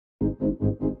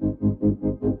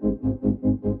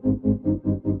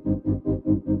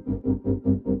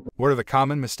What are the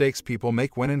common mistakes people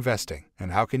make when investing,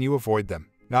 and how can you avoid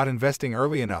them? Not investing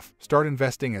early enough. Start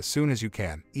investing as soon as you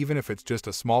can, even if it's just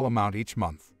a small amount each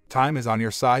month. Time is on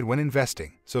your side when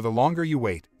investing, so the longer you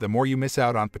wait, the more you miss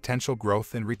out on potential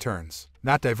growth and returns.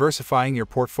 Not diversifying your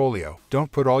portfolio.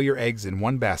 Don't put all your eggs in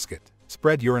one basket.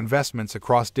 Spread your investments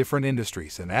across different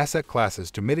industries and asset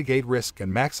classes to mitigate risk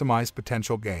and maximize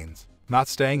potential gains. Not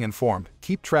staying informed.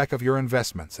 Keep track of your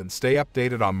investments and stay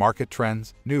updated on market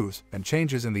trends, news, and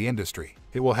changes in the industry.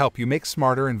 It will help you make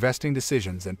smarter investing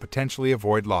decisions and potentially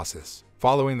avoid losses.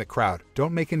 Following the crowd.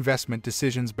 Don't make investment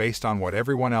decisions based on what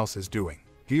everyone else is doing.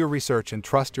 Do your research and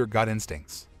trust your gut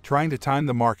instincts. Trying to time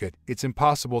the market. It's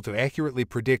impossible to accurately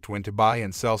predict when to buy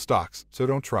and sell stocks, so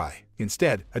don't try.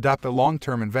 Instead, adopt a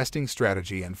long-term investing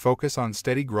strategy and focus on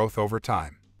steady growth over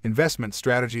time. Investment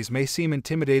strategies may seem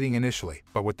intimidating initially,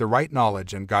 but with the right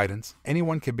knowledge and guidance,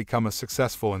 anyone can become a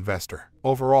successful investor.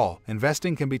 Overall,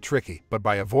 investing can be tricky, but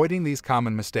by avoiding these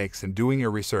common mistakes and doing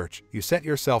your research, you set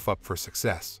yourself up for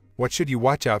success. What should you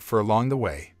watch out for along the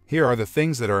way? Here are the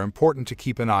things that are important to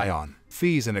keep an eye on.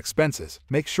 Fees and expenses.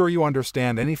 Make sure you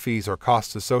understand any fees or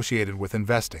costs associated with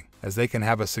investing, as they can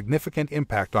have a significant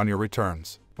impact on your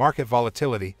returns. Market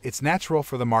volatility. It's natural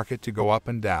for the market to go up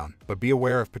and down, but be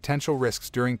aware of potential risks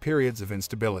during periods of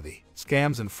instability.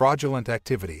 Scams and fraudulent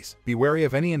activities. Be wary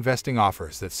of any investing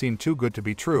offers that seem too good to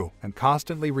be true, and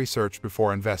constantly research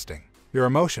before investing. Your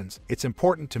emotions. It's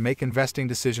important to make investing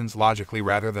decisions logically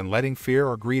rather than letting fear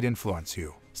or greed influence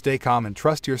you. Stay calm and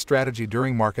trust your strategy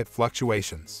during market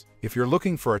fluctuations. If you're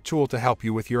looking for a tool to help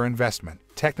you with your investment,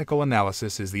 technical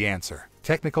analysis is the answer.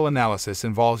 Technical analysis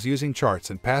involves using charts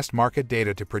and past market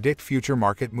data to predict future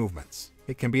market movements.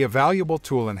 It can be a valuable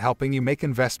tool in helping you make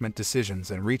investment decisions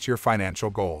and reach your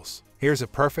financial goals. Here's a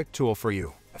perfect tool for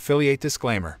you. Affiliate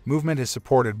disclaimer. Moovmynt is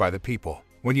supported by the people.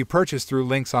 When you purchase through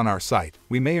links on our site,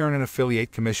 we may earn an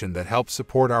affiliate commission that helps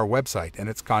support our website and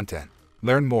its content.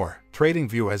 Learn more.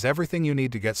 TradingView has everything you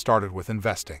need to get started with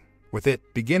investing. With it,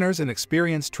 beginners and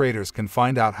experienced traders can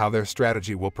find out how their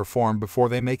strategy will perform before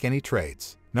they make any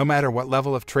trades. No matter what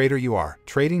level of trader you are,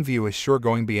 TradingView is sure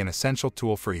going to be an essential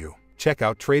tool for you. Check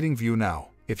out TradingView now.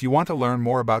 If you want to learn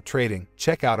more about trading,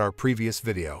 check out our previous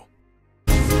video.